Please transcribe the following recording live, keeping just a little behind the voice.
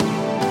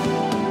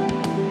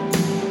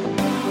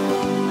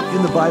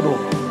In the Bible,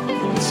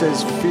 it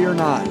says, fear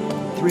not,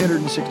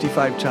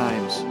 365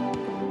 times.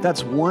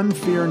 That's one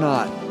fear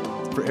not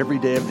for every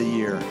day of the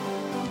year.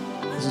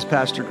 This is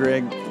Pastor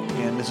Greg,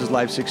 and this is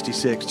Live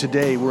 66.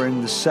 Today, we're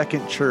in the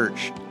second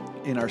church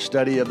in our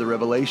study of the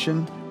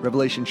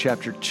Revelation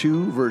chapter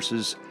 2,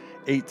 verses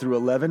 8 through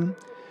 11.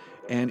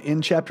 And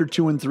in chapter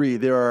 2 and 3,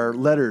 there are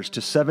letters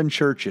to 7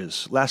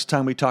 churches. Last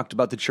time we talked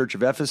about the church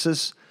of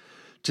Ephesus.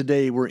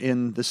 Today, we're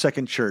in the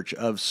second church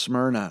of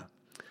Smyrna.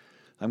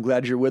 I'm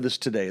glad you're with us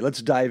today.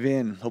 Let's dive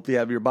in. Hope you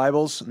have your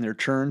Bibles and they're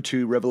turned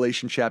to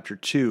Revelation chapter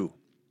 2.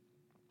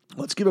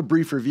 Let's give a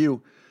brief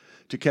review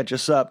to catch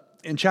us up.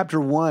 In chapter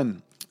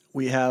 1,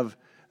 we have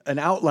an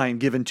outline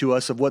given to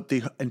us of what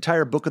the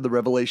entire book of the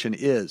Revelation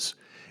is.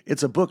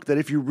 It's a book that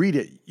if you read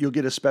it, you'll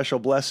get a special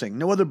blessing.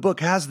 No other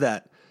book has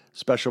that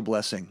special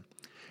blessing.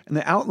 And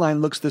the outline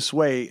looks this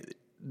way.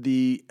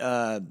 The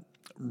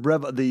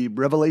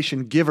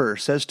Revelation giver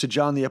says to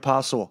John the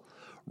Apostle,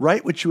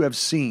 "Write what you have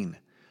seen."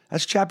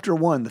 That's chapter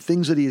 1, the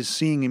things that he is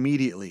seeing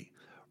immediately.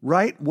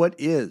 Write what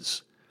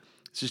is.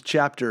 This is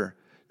chapter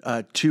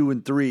 2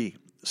 and 3.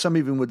 Some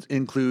even would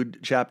include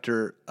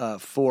chapter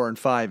 4 and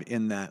 5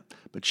 in that.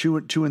 But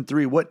 2 and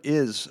 3, what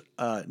is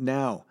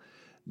now?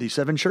 The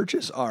 7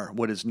 churches are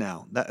what is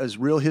now. That is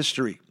real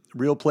history,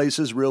 real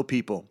places, real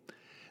people.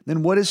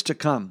 Then what is to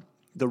come?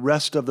 The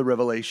rest of the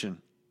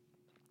Revelation.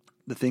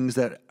 The things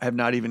that have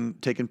not even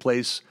taken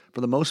place,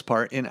 for the most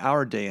part, in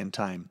our day and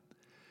time.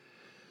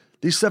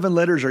 These 7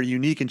 letters are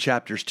unique in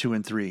chapters 2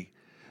 and 3.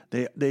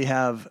 They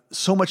have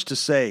so much to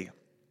say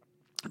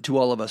to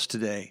all of us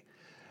today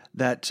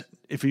that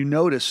if you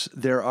notice,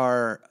 there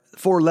are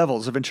 4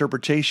 levels of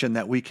interpretation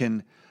that we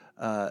can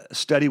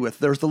study with.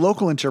 There's the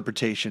local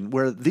interpretation,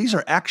 where these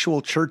are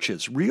actual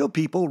churches, real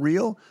people,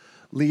 real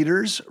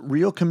leaders,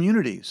 real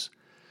communities.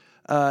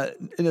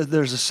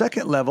 There's a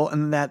second level,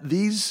 and that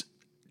these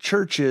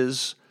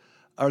churches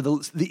are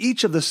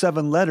each of the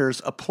 7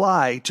 letters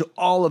apply to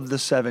all of the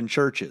 7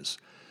 churches.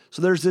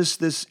 So there's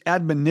this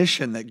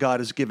admonition that God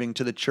is giving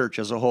to the church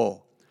as a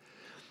whole.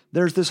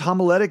 There's this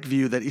homiletic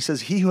view that he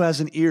says, he who has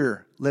an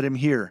ear, let him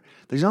hear.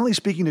 He's not only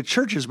speaking to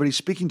churches, but he's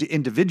speaking to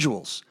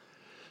individuals.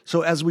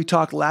 So as we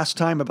talked last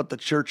time about the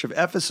church of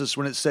Ephesus,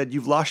 when it said,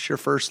 you've lost your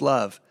first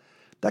love,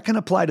 that can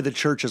apply to the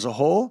church as a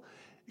whole.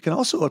 It can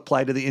also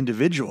apply to the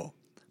individual.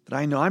 That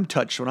I know I'm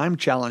touched when I'm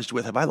challenged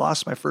with, have I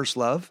lost my first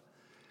love?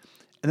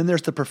 And then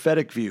there's the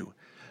prophetic view.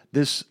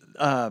 This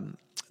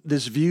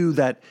view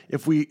that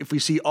if we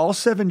see all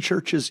 7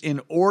 churches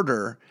in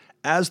order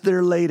as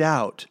they're laid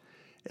out,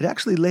 it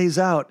actually lays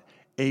out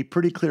a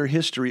pretty clear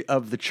history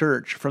of the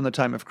church from the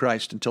time of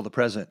Christ until the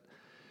present.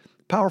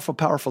 Powerful,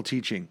 powerful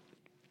teaching,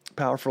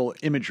 powerful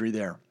imagery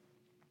there.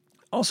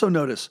 Also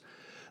notice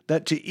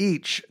that to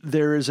each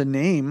there is a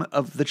name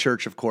of the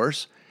church, of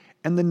course,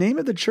 and the name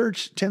of the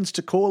church tends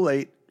to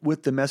correlate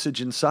with the message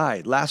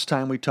inside. Last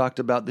time we talked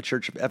about the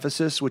church of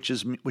Ephesus,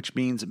 which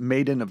means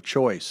maiden of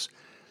choice.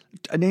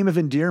 A name of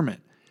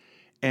endearment.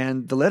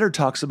 And the letter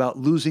talks about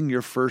losing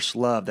your first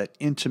love, that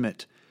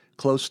intimate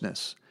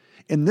closeness.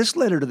 In this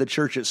letter to the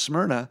church at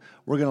Smyrna,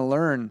 we're going to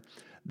learn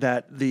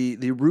that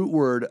the root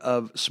word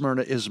of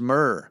Smyrna is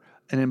myrrh,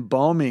 an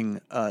embalming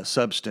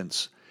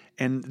substance.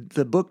 And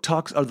the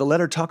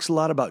letter talks a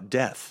lot about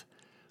death,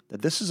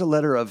 that this is a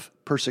letter of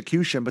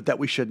persecution, but that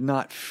we should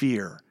not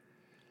fear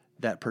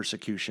that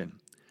persecution.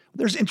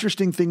 There's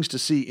interesting things to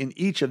see in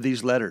each of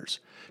these letters.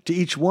 To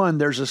each one,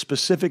 there's a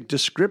specific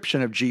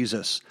description of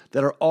Jesus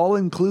that are all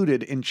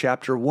included in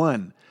chapter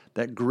 1,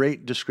 that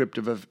great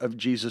descriptive of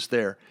Jesus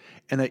there,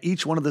 and that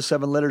each one of the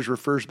 7 letters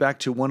refers back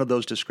to one of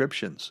those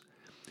descriptions.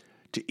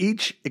 To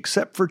each,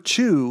 except for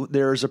 2,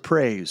 there is a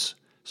praise.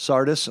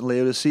 Sardis and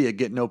Laodicea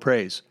get no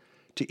praise.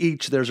 To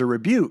each, there's a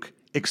rebuke,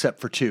 except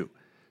for 2.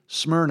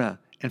 Smyrna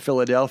and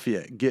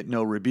Philadelphia get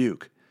no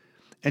rebuke.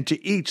 And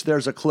to each,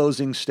 there's a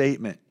closing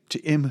statement. To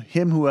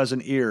him who has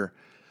an ear,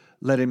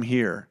 let him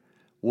hear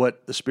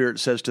what the Spirit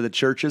says to the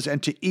churches.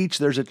 And to each,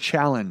 there's a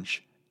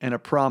challenge and a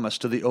promise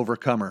to the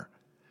overcomer.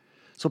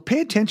 So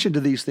pay attention to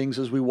these things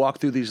as we walk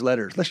through these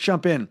letters. Let's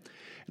jump in. And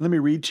let me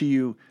read to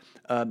you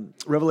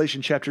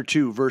Revelation chapter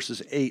 2,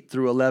 verses 8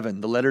 through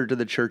 11, the letter to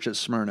the church at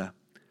Smyrna.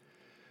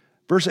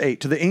 Verse 8,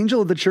 to the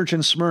angel of the church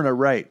in Smyrna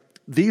write,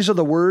 these are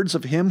the words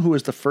of him who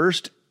is the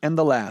first and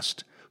the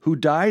last, who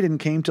died and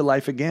came to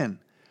life again.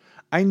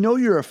 I know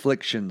your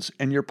afflictions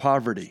and your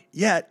poverty,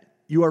 yet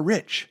you are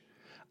rich.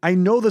 I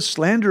know the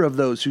slander of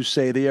those who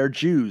say they are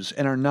Jews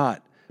and are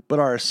not, but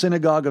are a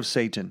synagogue of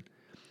Satan.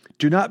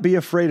 Do not be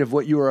afraid of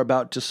what you are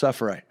about to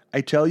suffer.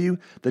 I tell you,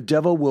 the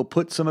devil will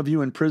put some of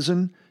you in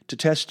prison to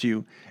test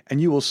you,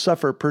 and you will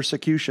suffer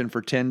persecution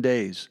for 10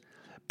 days.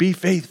 Be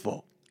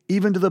faithful,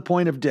 even to the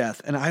point of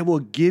death, and I will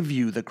give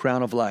you the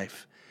crown of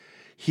life.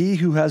 He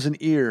who has an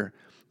ear,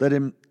 let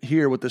him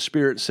hear what the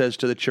Spirit says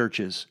to the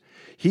churches.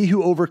 He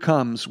who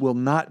overcomes will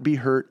not be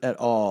hurt at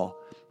all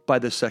by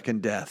the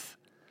second death.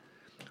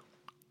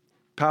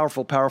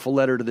 Powerful, powerful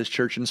letter to this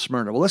church in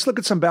Smyrna. Well, let's look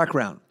at some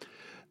background.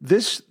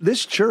 This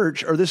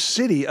church, or this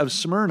city of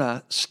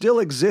Smyrna, still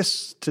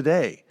exists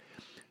today.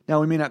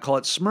 Now, we may not call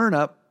it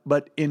Smyrna,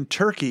 but in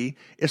Turkey,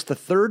 it's the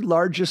third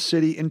largest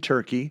city in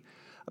Turkey,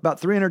 about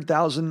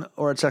 300,000,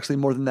 or it's actually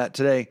more than that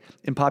today,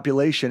 in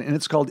population, and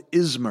it's called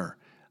Izmir,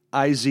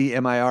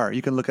 Izmir.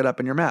 You can look it up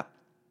in your map.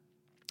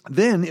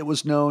 Then it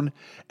was known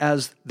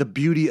as the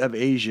Beauty of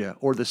Asia,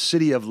 or the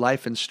City of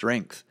Life and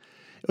Strength.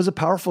 It was a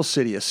powerful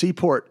city, a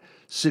seaport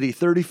city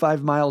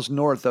 35 miles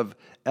north of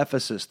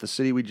Ephesus, the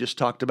city we just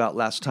talked about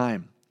last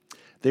time.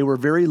 They were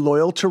very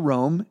loyal to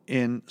Rome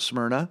in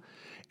Smyrna,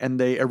 and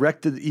they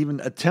erected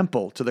even a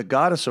temple to the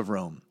goddess of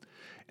Rome.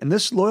 And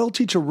this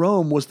loyalty to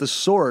Rome was the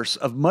source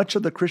of much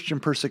of the Christian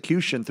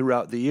persecution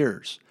throughout the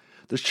years.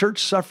 The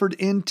church suffered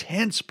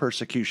intense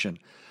persecution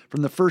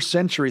from the first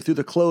century through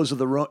the close of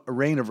the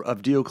reign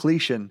of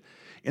Diocletian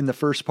in the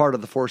first part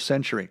of the 4th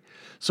century.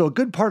 So a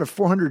good part of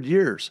 400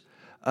 years,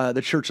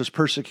 the church was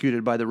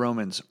persecuted by the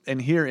Romans.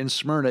 And here in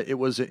Smyrna, it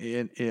was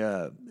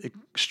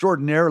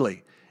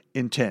extraordinarily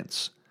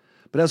intense.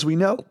 But as we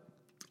know,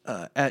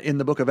 in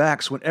the book of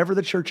Acts, whenever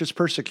the church is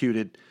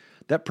persecuted,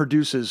 that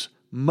produces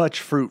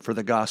much fruit for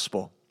the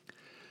gospel.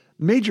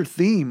 Major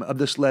theme of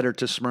this letter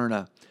to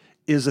Smyrna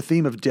is the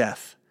theme of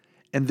death,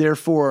 and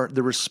therefore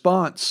the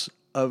response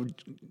of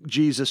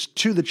Jesus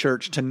to the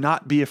church to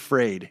not be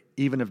afraid,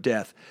 even of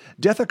death.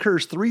 Death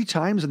occurs 3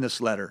 times in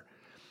this letter.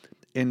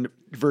 In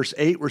verse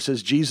 8, where it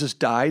says, Jesus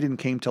died and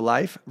came to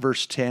life.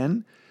 Verse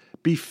 10,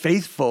 be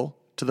faithful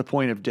to the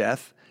point of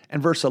death.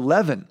 And verse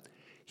 11,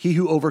 he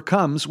who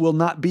overcomes will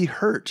not be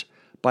hurt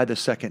by the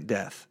second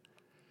death.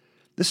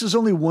 This is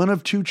only one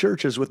of 2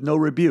 churches with no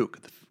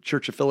rebuke. The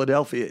Church of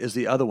Philadelphia is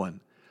the other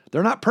one.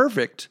 They're not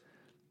perfect,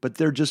 but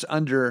they're just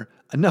under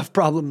enough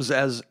problems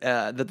as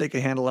that they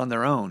can handle on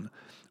their own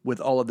with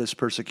all of this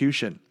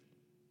persecution.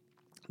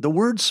 The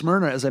word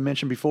Smyrna, as I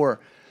mentioned before,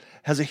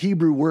 has a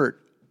Hebrew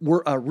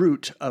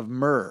root of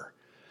myrrh.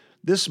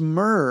 This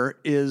myrrh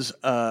is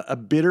a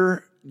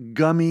bitter,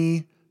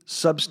 gummy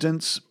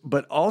substance,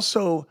 but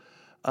also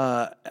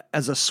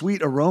as a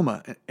sweet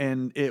aroma,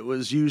 and it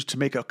was used to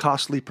make a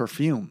costly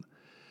perfume.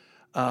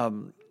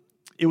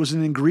 It was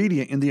an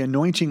ingredient in the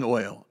anointing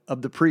oil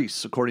of the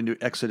priests, according to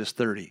Exodus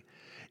 30.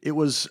 It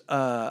was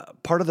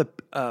part of the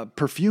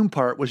perfume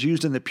part was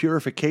used in the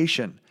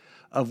purification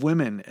of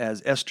women,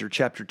 as Esther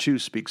chapter 2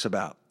 speaks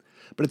about.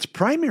 But its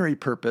primary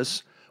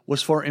purpose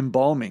was for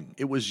embalming.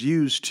 It was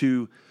used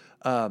to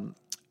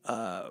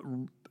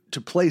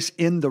place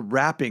in the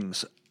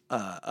wrappings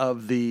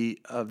of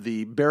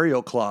the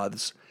burial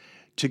cloths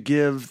to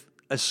give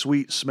a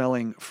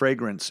sweet-smelling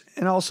fragrance.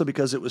 And also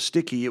because it was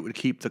sticky, it would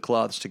keep the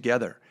cloths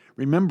together.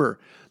 Remember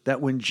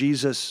that when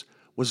Jesus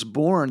was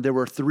born, there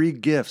were 3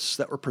 gifts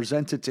that were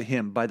presented to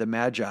him by the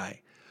Magi.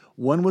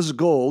 One was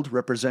gold,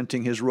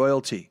 representing his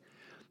royalty.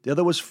 The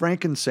other was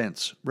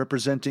frankincense,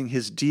 representing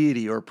his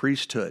deity or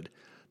priesthood.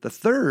 The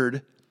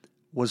third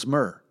was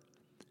myrrh,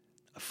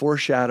 a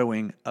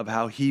foreshadowing of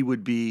how he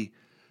would be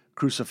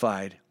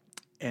crucified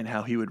and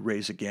how he would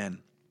rise again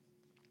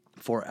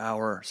for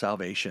our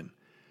salvation.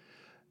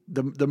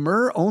 The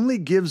myrrh only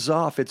gives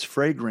off its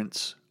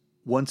fragrance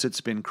once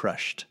it's been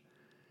crushed.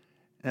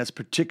 And that's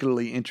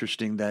particularly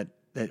interesting that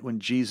when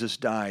Jesus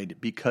died,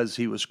 because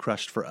he was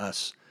crushed for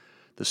us,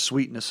 the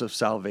sweetness of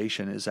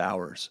salvation is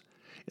ours.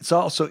 It's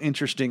also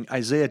interesting,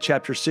 Isaiah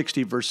chapter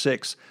 60, verse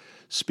 6,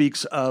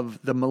 speaks of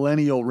the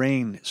millennial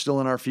reign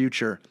still in our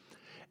future,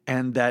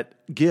 and that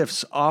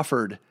gifts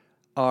offered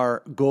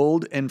are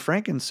gold and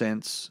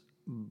frankincense,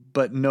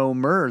 but no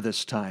myrrh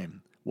this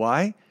time.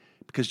 Why?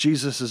 Because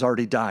Jesus has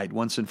already died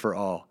once and for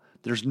all.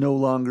 There's no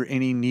longer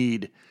any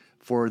need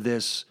for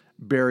this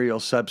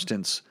burial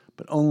substance,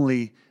 but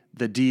only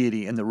the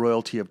deity and the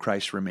royalty of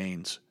Christ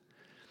remains.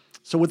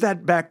 So with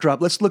that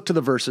backdrop, let's look to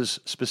the verses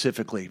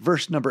specifically.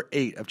 Verse number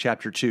 8 of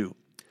chapter 2.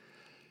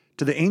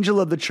 To the angel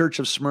of the church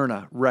of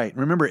Smyrna, write.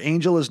 Remember,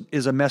 angel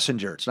is a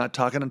messenger. It's not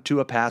talking to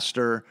a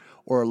pastor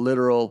or a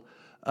literal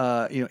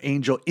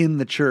angel in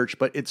the church,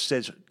 but it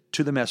says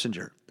to the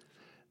messenger.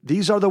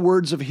 These are the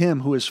words of him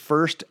who is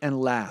first and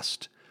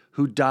last,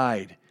 who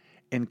died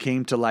and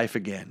came to life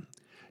again.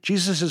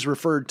 Jesus has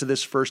referred to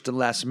this first and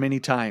last many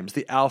times,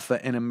 the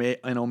Alpha and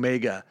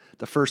Omega,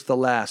 the first, the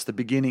last, the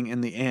beginning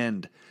and the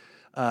end.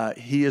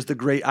 He is the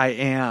great I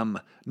am,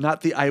 not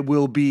the I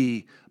will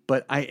be,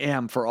 but I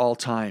am for all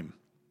time.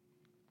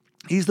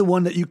 He's the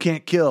one that you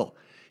can't kill.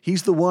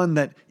 He's the one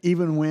that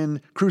even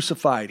when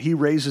crucified, he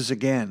raises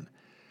again.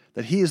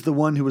 That he is the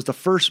one who was the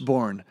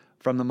firstborn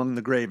from among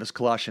the grave, as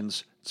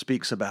Colossians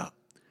speaks about.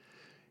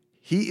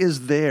 He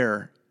is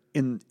there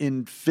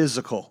in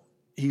physical.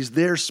 He's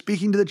there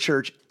speaking to the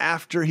church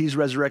after he's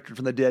resurrected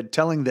from the dead,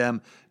 telling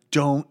them,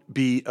 don't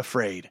be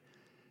afraid.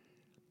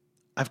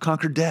 I've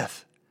conquered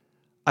death.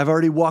 I've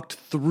already walked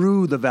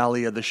through the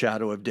valley of the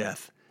shadow of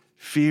death.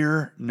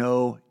 Fear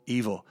no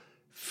evil.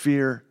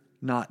 Fear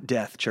not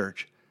death,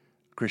 church,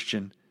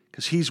 Christian,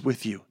 because he's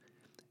with you.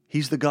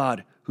 He's the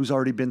God who's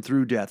already been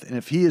through death. And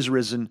if he is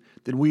risen,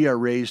 then we are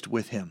raised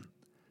with him.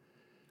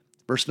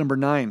 Verse number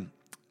 9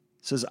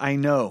 says, I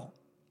know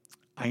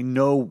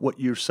what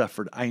you've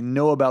suffered. I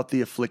know about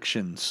the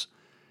afflictions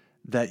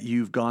that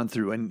you've gone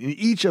through. And in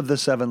each of the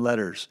 7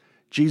 letters,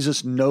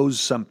 Jesus knows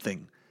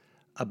something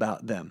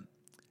about them.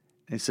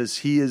 And he says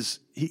he's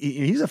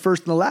the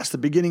first and the last, the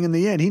beginning and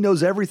the end. He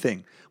knows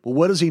everything. Well,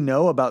 what does he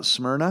know about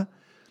Smyrna?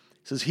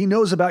 He says he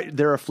knows about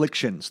their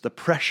afflictions, the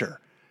pressure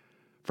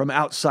from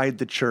outside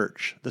the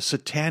church, the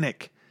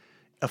satanic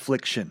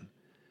affliction.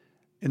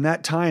 In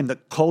that time, the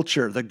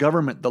culture, the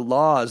government, the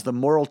laws, the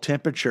moral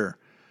temperature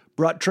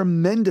brought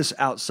tremendous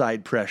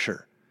outside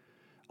pressure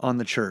on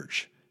the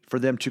church for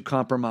them to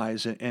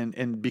compromise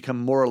and become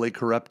morally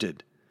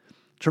corrupted.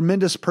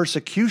 Tremendous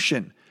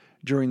persecution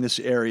during this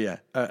era,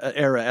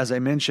 as I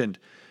mentioned.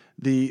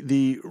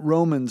 The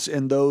Romans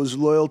and those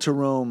loyal to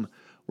Rome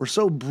were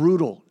so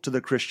brutal to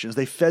the Christians.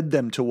 They fed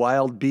them to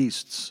wild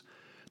beasts.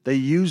 They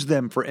used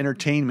them for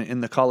entertainment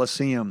in the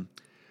Colosseum.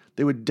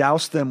 They would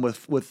douse them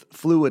with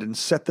fluid and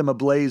set them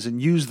ablaze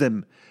and use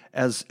them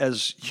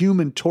as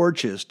human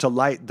torches to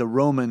light the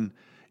Roman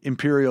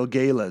imperial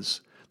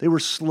galas. They were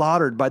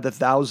slaughtered by the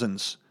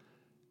thousands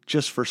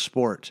just for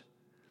sport.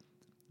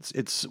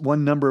 It's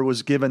one number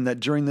was given that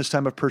during this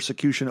time of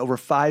persecution, over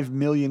 5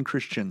 million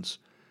Christians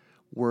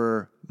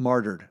were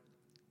martyred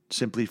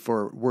simply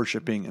for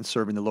worshiping and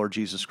serving the Lord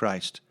Jesus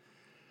Christ.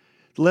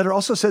 The letter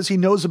also says he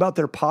knows about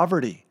their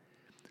poverty.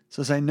 It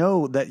says, I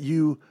know that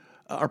you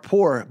are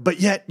poor, but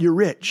yet you're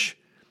rich.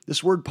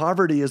 This word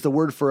poverty is the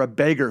word for a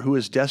beggar who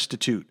is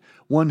destitute,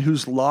 one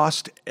who's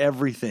lost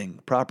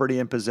everything, property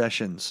and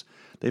possessions.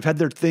 They've had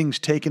their things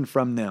taken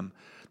from them.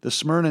 The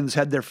Smyrnans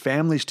had their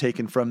families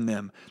taken from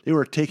them. They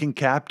were taken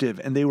captive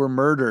and they were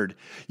murdered.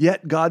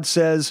 Yet God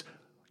says,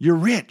 you're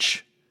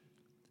rich.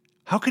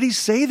 How could he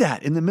say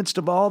that in the midst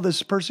of all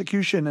this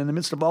persecution, in the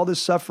midst of all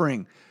this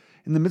suffering,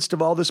 in the midst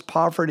of all this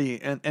poverty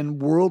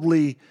and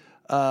worldly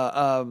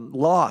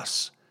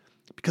loss?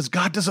 Because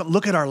God doesn't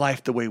look at our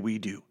life the way we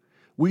do.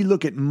 We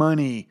look at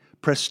money,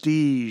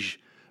 prestige,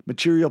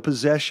 material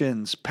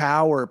possessions,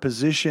 power,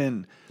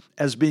 position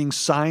as being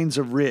signs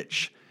of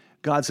rich.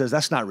 God says,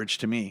 that's not rich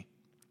to me.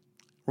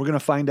 We're going to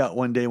find out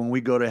one day when we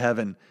go to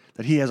heaven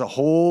that he has a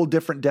whole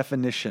different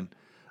definition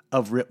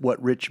of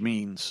what rich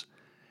means.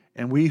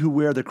 And we who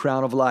wear the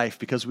crown of life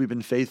because we've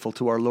been faithful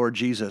to our Lord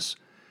Jesus,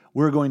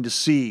 we're going to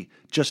see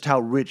just how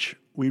rich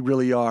we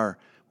really are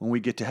when we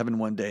get to heaven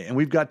one day. And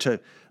we've got to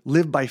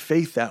live by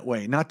faith that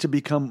way, not to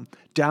become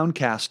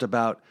downcast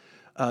about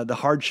the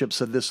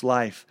hardships of this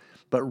life,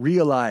 but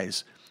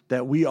realize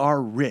that we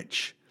are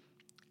rich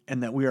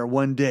and that we are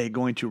one day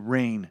going to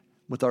reign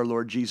with our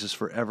Lord Jesus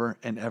forever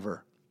and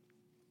ever.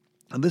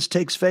 And this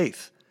takes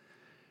faith,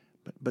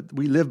 but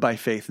we live by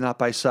faith, not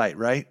by sight,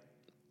 right?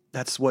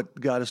 That's what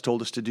God has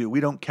told us to do. We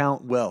don't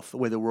count wealth the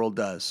way the world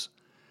does.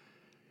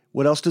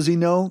 What else does he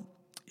know?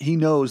 He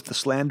knows the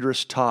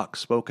slanderous talk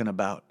spoken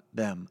about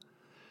them.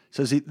 It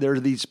says there are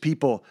these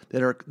people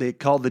they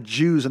call the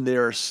Jews,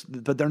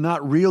 but they're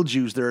not real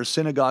Jews. They're a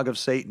synagogue of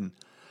Satan.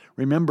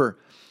 Remember,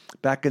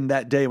 back in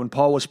that day when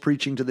Paul was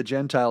preaching to the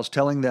Gentiles,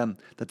 telling them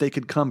that they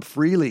could come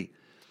freely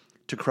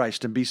to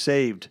Christ and be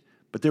saved.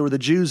 But there were the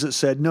Jews that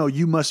said, no,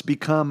 you must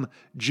become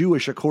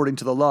Jewish according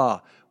to the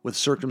law with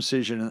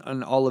circumcision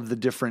and all of the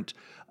different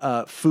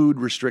food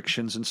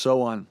restrictions and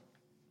so on.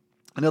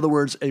 In other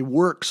words, a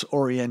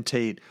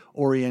works-oriented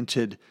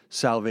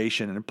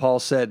salvation. And Paul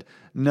said,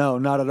 no,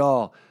 not at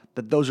all.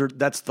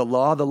 That's the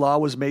law. The law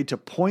was made to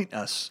point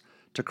us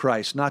to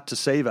Christ, not to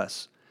save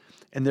us.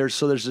 And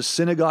there's a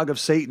synagogue of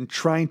Satan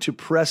trying to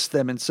press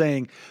them and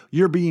saying,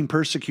 you're being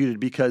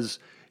persecuted because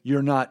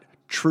you're not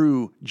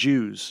true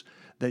Jews,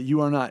 that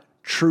you are not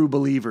true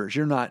believers.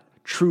 You're not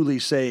truly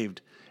saved.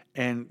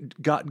 And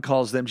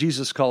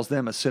Jesus calls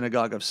them a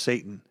synagogue of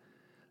Satan,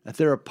 that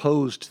they're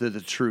opposed to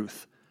the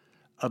truth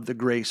of the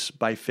grace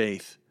by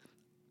faith,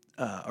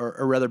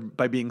 or rather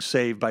by being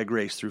saved by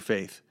grace through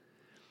faith.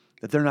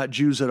 That they're not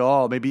Jews at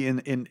all, maybe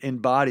in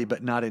body,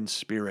 but not in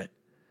spirit.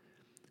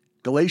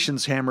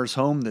 Galatians hammers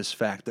home this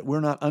fact that we're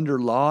not under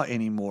law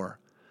anymore.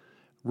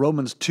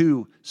 Romans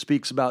 2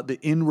 speaks about the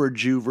inward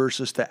Jew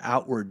versus the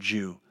outward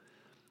Jew,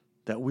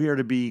 that we are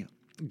to be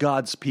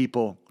God's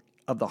people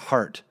of the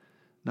heart,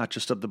 not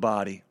just of the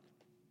body.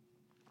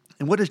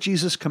 And what does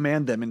Jesus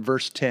command them in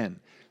verse 10?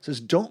 It says,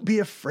 don't be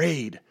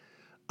afraid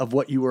of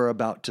what you are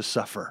about to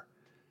suffer.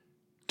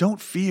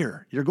 Don't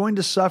fear. You're going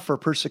to suffer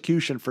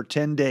persecution for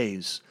 10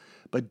 days,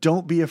 but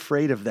don't be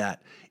afraid of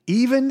that.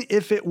 Even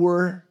if it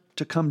were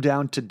to come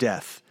down to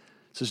death.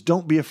 It says,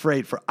 don't be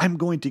afraid, for I'm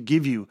going to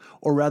give you,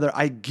 or rather,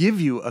 I give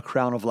you a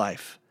crown of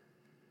life.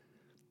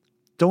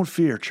 Don't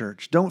fear,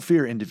 church. Don't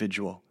fear,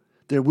 individual.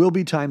 There will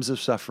be times of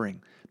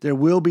suffering. There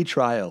will be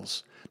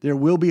trials. There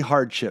will be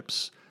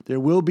hardships. There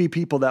will be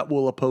people that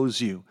will oppose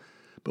you.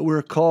 But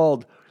we're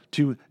called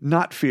to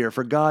not fear,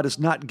 for God has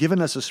not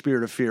given us a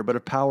spirit of fear, but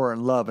of power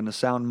and love and a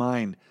sound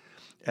mind,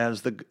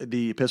 as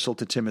the epistle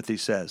to Timothy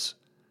says.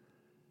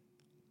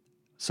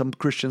 Some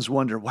Christians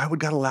wonder, why would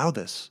God allow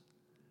this?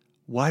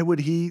 Why would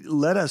he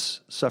let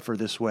us suffer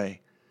this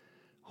way?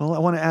 Well, I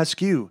want to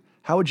ask you,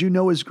 how would you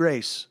know his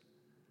grace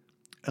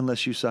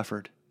unless you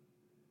suffered?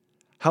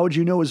 How would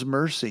you know his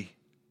mercy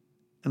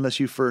unless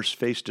you first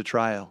faced a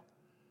trial?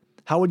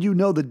 How would you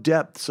know the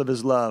depths of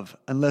his love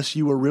unless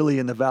you were really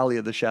in the valley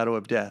of the shadow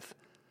of death?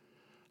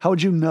 How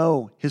would you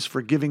know his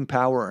forgiving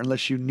power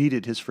unless you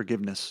needed his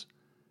forgiveness?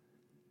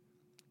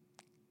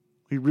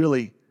 We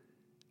really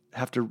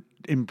have to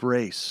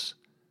embrace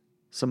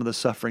some of the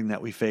suffering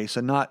that we face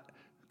and not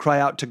cry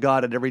out to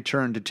God at every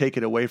turn to take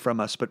it away from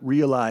us, but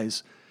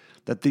realize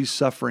that these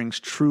sufferings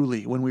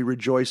truly, when we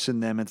rejoice in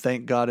them and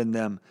thank God in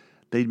them,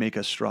 they make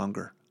us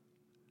stronger.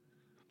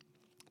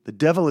 The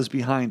devil is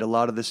behind a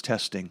lot of this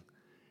testing.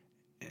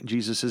 And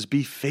Jesus says,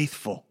 be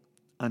faithful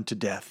unto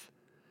death.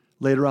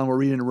 Later on, we'll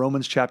read in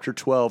Romans chapter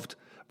 12,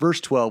 verse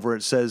 12, where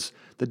it says,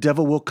 the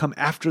devil will come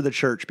after the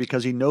church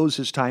because he knows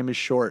his time is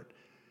short.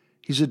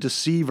 He's a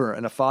deceiver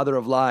and a father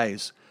of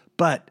lies,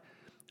 but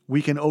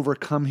we can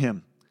overcome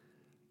him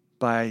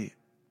by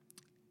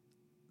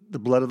the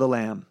blood of the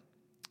Lamb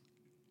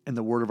and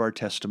the word of our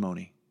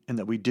testimony, and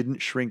that we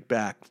didn't shrink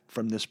back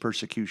from this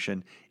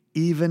persecution,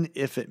 even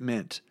if it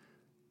meant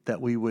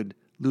that we would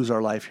lose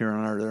our life here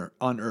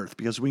on earth,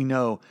 because we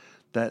know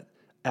that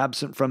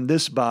absent from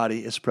this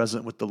body is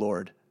present with the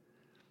Lord.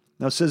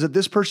 Now it says that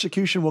this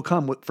persecution will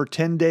come for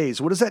 10 days.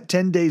 What does that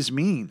 10 days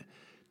mean?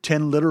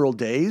 10 literal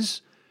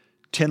days?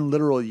 10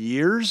 literal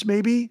years,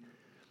 maybe?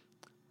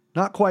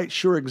 Not quite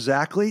sure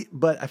exactly,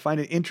 but I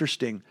find it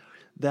interesting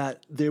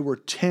that there were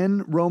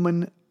 10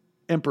 Roman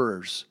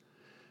emperors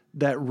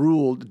that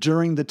ruled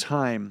during the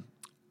time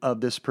of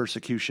this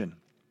persecution.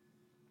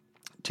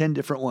 10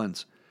 different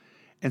ones.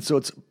 And so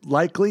it's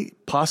likely,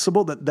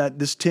 possible that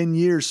this 10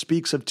 years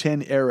speaks of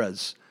 10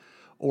 eras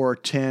or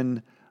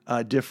 10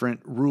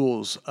 different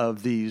rules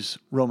of these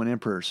Roman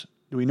emperors.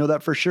 Do we know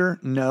that for sure?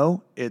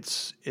 No,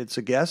 it's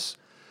a guess,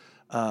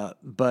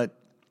 but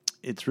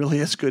it's really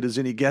as good as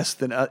any guess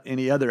than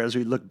any other as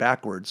we look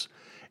backwards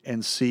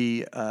and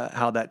see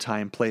how that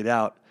time played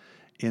out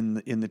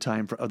in the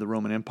time of the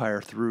Roman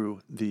Empire through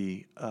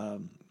the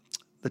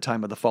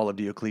time of the fall of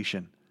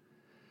Diocletian.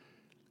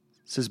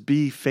 It says,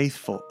 be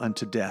faithful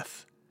unto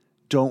death.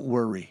 Don't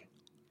worry.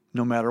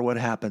 No matter what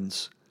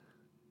happens,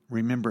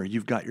 remember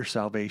you've got your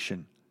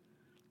salvation.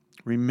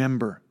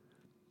 Remember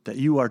that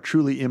you are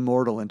truly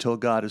immortal until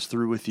God is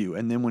through with you.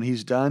 And then when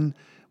he's done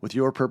with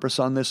your purpose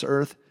on this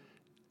earth,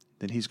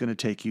 then he's going to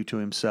take you to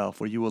himself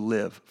where you will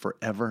live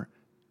forever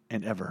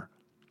and ever.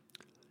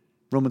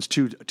 Romans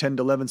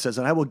 2:10-11 says,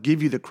 and I will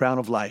give you the crown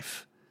of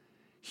life.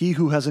 He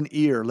who has an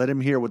ear, let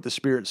him hear what the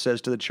Spirit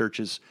says to the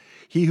churches.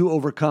 He who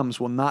overcomes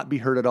will not be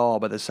hurt at all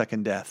by the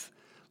second death.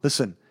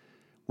 Listen,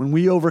 when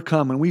we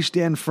overcome, when we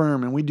stand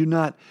firm and we do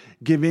not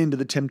give in to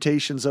the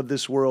temptations of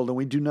this world and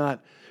we do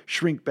not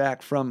shrink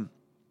back from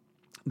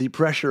the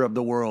pressure of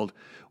the world,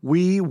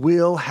 we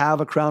will have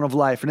a crown of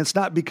life. And it's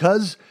not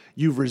because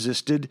you've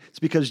resisted, it's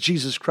because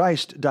Jesus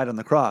Christ died on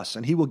the cross,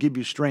 and he will give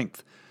you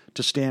strength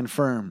to stand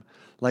firm.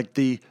 Like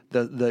the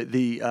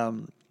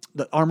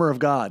armor of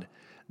God,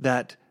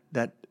 that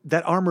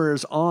armor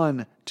is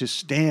on to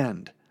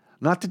stand,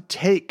 not to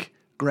take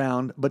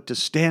ground, but to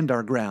stand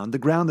our ground, the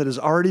ground that has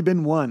already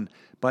been won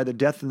by the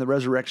death and the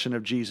resurrection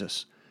of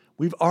Jesus.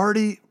 We've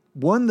already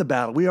won the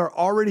battle. We are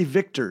already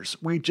victors.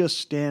 We just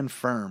stand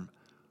firm.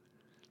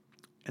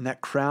 And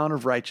that crown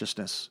of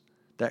righteousness,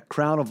 that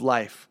crown of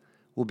life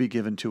will be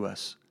given to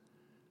us.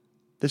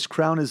 This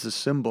crown is the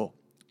symbol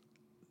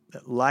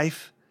that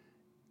life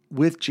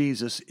with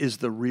Jesus is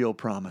the real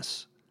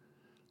promise.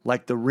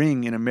 Like the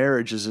ring in a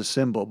marriage is a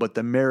symbol, but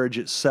the marriage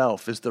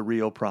itself is the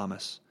real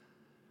promise.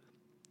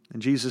 And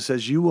Jesus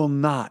says, you will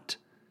not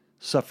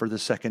suffer the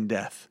second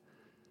death.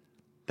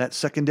 That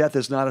second death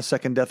is not a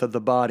second death of the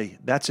body.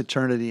 That's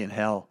eternity in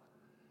hell.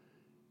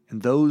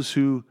 And those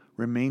who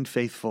remain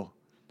faithful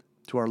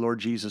to our Lord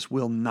Jesus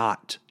will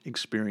not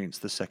experience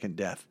the second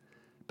death,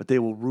 but they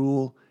will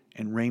rule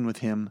and reign with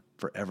him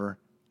forever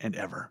and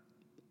ever.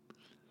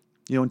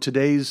 You know, in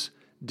today's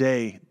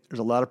day, there's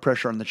a lot of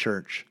pressure on the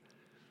church.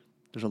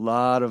 There's a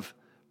lot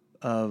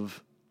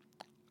of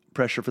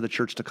pressure for the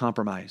church to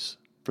compromise,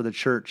 for the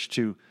church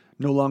to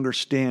no longer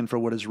stand for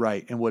what is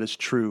right and what is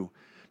true,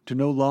 to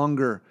no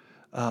longer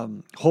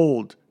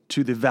hold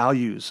to the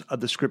values of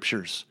the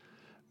Scriptures.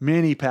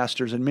 Many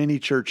pastors and many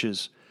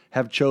churches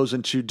have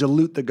chosen to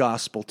dilute the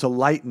gospel, to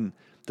lighten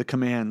the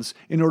commands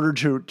in order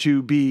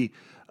to be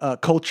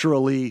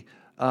culturally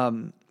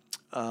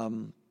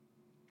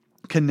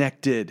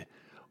connected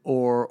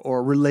or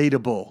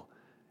relatable.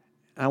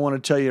 I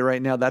want to tell you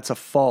right now, that's a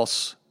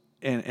false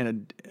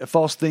and a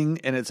false thing,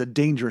 and it's a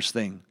dangerous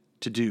thing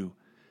to do.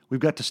 We've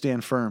got to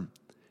stand firm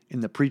in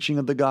the preaching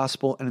of the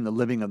gospel and in the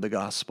living of the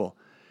gospel.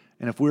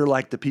 And if we're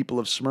like the people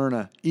of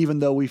Smyrna, even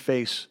though we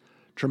face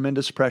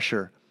tremendous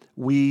pressure,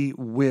 we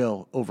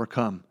will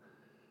overcome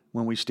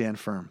when we stand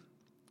firm.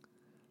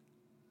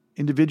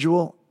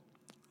 Individual,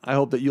 I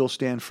hope that you'll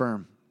stand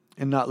firm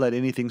and not let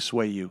anything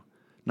sway you.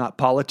 Not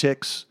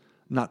politics,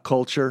 not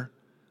culture,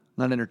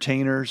 not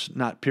entertainers,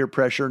 not peer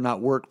pressure,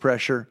 not work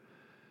pressure.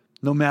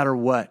 No matter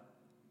what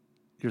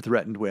you're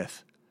threatened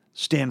with,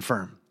 stand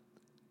firm.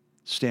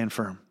 Stand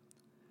firm.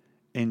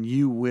 And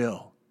you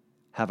will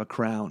have a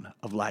crown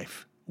of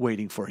life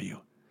waiting for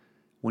you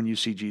when you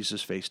see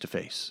Jesus face to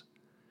face.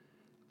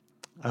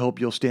 I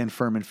hope you'll stand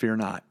firm and fear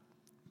not.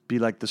 Be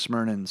like the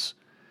Smyrnans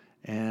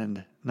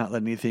and not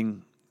let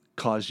anything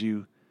cause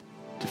you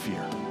to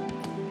fear.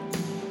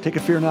 Take a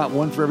fear not,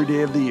 one for every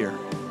day of the year,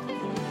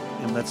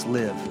 and let's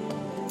live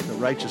the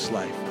righteous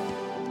life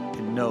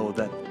and know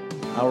that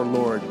our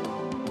Lord,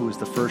 who is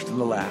the first and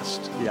the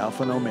last, the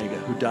Alpha and Omega,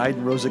 who died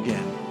and rose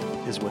again,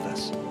 is with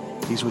us.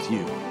 He's with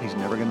you. He's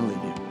never going to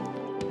leave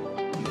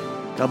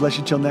you. God bless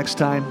you till next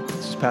time.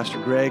 This is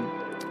Pastor Greg,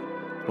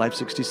 Life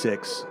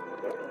 66.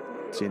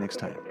 See you next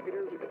time.